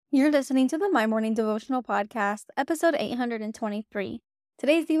You're listening to the My Morning Devotional Podcast, episode 823.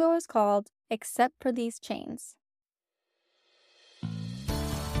 Today's Devo is called Except for These Chains.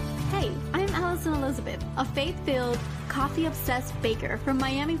 Hey, I'm Allison Elizabeth, a faith-filled, coffee-obsessed baker from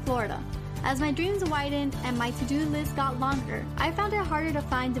Miami, Florida. As my dreams widened and my to-do list got longer, I found it harder to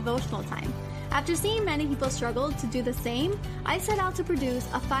find devotional time. After seeing many people struggle to do the same, I set out to produce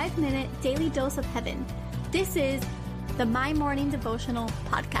a 5-minute daily dose of heaven. This is the My Morning Devotional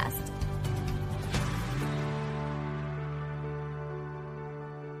Podcast.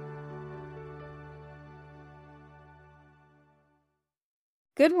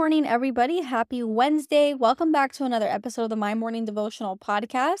 Good morning, everybody. Happy Wednesday. Welcome back to another episode of the My Morning Devotional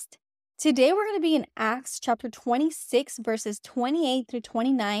Podcast. Today, we're going to be in Acts chapter 26, verses 28 through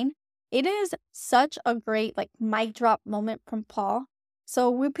 29. It is such a great mic drop moment from Paul. So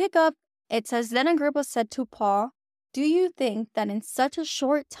we pick up, it says, Then Agrippa said to Paul, "Do you think that in such a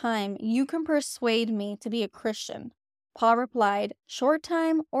short time you can persuade me to be a Christian?" Paul replied, "Short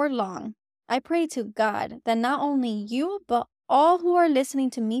time or long, I pray to God that not only you, but all who are listening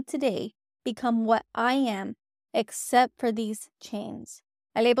to me today become what I am, except for these chains."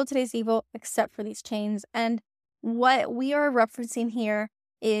 I labeled today's Devo, except for these chains. And what we are referencing here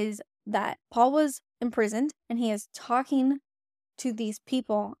is that Paul was imprisoned and he is talking to these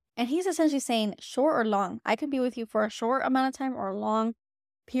people. And he's essentially saying, short or long, I could be with you for a short amount of time or a long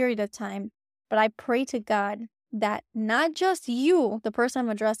period of time. But I pray to God that not just you, the person I'm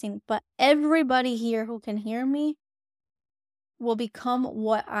addressing, but everybody here who can hear me will become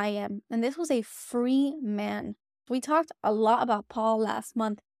what I am. And this was a free man. We talked a lot about Paul last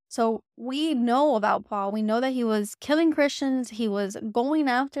month. So we know about Paul. We know that he was killing Christians. He was going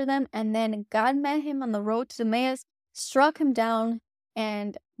after them. And then God met him on the road to Emmaus, struck him down,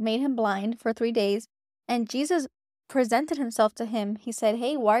 and made him blind for 3 days. And Jesus presented himself to him. He said,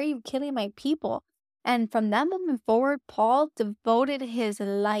 "Hey, why are you killing my people?" And from that moment forward, Paul devoted his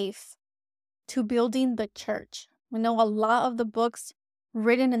life to building the church. We know a lot of the books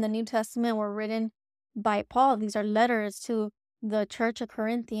written in the New Testament were written by Paul. These are letters to the church of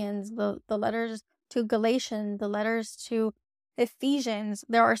Corinthians, the letters to Galatians, the letters to Ephesians.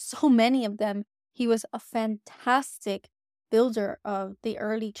 There are so many of them. He was a fantastic builder of the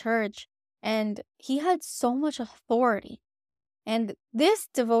early church, and he had so much authority. And this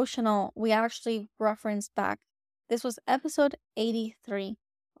devotional, we actually referenced back. This was episode 83.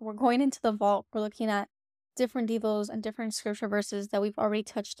 We're going into the vault. We're looking at different devos and different scripture verses that we've already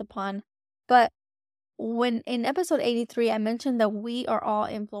touched upon. But when in episode 83, I mentioned that we are all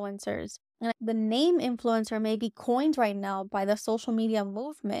influencers. And the name influencer may be coined right now by the social media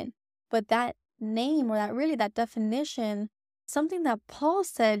movement, but that name, or that definition, something that Paul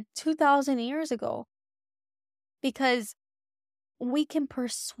said 2,000 years ago. Because we can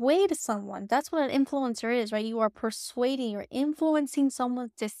persuade someone. That's what an influencer is, right? You are persuading, you're influencing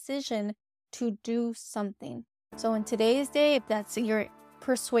someone's decision to do something. So in today's day, if that's you're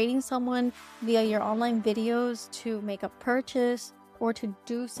persuading someone via your online videos to make a purchase or to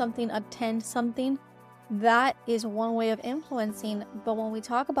do something, attend something, that is one way of influencing. But when we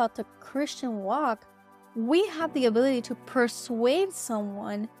talk about the Christian walk, we have the ability to persuade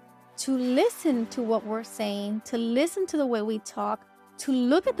someone to listen to what we're saying, to listen to the way we talk, to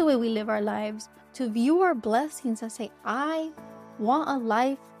look at the way we live our lives, to view our blessings and say, I want a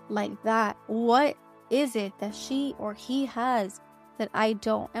life like that. What is it that she or he has that I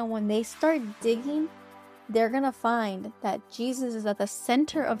don't? And when they start digging, they're going to find that Jesus is at the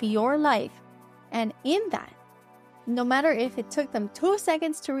center of your life. And in that, no matter if it took them 2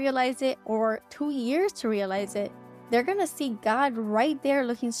 seconds to realize it or 2 years to realize it, they're going to see God right there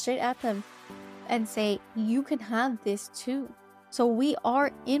looking straight at them and say, you can have this too. So we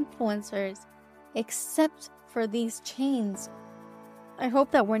are influencers, except for these chains. I hope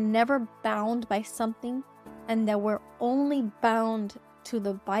that we're never bound by something and that we're only bound to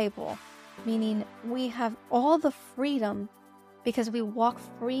the Bible, meaning we have all the freedom because we walk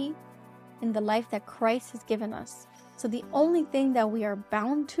free in the life that Christ has given us. So the only thing that we are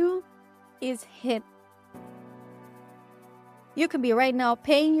bound to is Him. You could be right now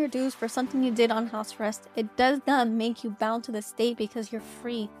paying your dues for something you did on house arrest. It does not make you bound to the state because you're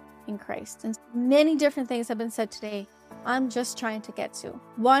free in Christ. And many different things have been said today. I'm just trying to get to.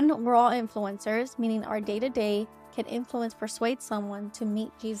 One, we're all influencers, meaning our day-to-day can influence, persuade someone to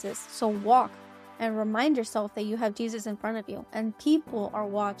meet Jesus. So walk and remind yourself that you have Jesus in front of you and people are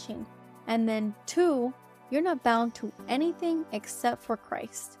watching. And then 2, you're not bound to anything except for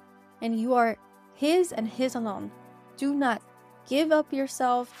Christ. And you are His and His alone. Do not give up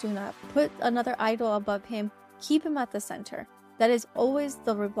yourself. Do not put another idol above Him. Keep Him at the center. That is always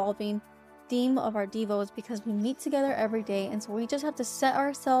the revolving theme of our devos, because we meet together every day, and so we just have to set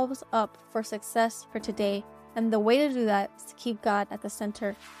ourselves up for success for today. And the way to do that is to keep God at the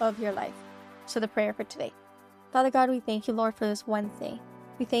center of your life. So the prayer for today. Father God, we thank you, Lord, for this Wednesday.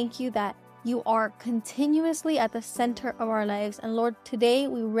 We thank you that you are continuously at the center of our lives. And Lord, today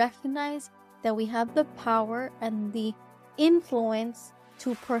we recognize that we have the power and the influence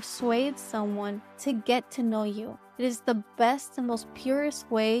to persuade someone to get to know you. It is the best and most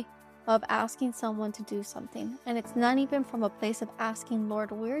purest way of asking someone to do something. And it's not even from a place of asking, Lord.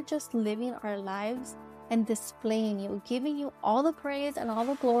 We're just living our lives and displaying you, giving you all the praise and all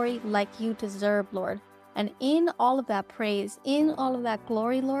the glory like you deserve, Lord. And in all of that praise, in all of that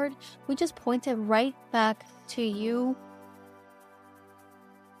glory, Lord, we just point it right back to you.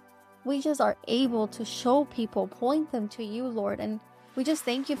 We just are able to show people, point them to you, Lord. And we just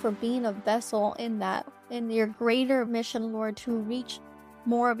thank you for being a vessel in that, in your greater mission, Lord, to reach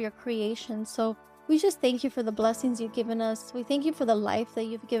more of your creation. So we just thank you for the blessings you've given us. We thank you for the life that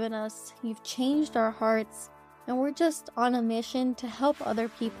you've given us. You've changed our hearts, and we're just on a mission to help other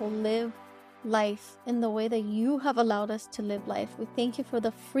people live life in the way that you have allowed us to live life. We thank you for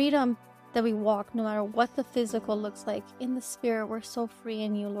the freedom that we walk, no matter what the physical looks like. In the spirit, we're so free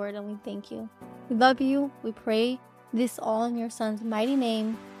in you, Lord, and we thank you. We love you. We pray this all in your Son's mighty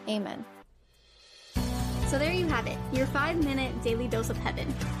name. Amen. So there you have it, your 5-minute daily dose of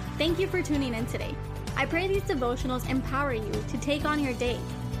heaven. Thank you for tuning in today. I pray these devotionals empower you to take on your day.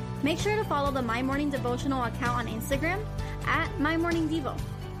 Make sure to follow the My Morning Devotional account on Instagram at My Morning Devo.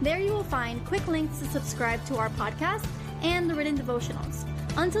 There you will find quick links to subscribe to our podcast and the written devotionals.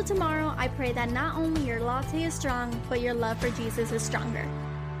 Until tomorrow, I pray that not only your latte is strong, but your love for Jesus is stronger.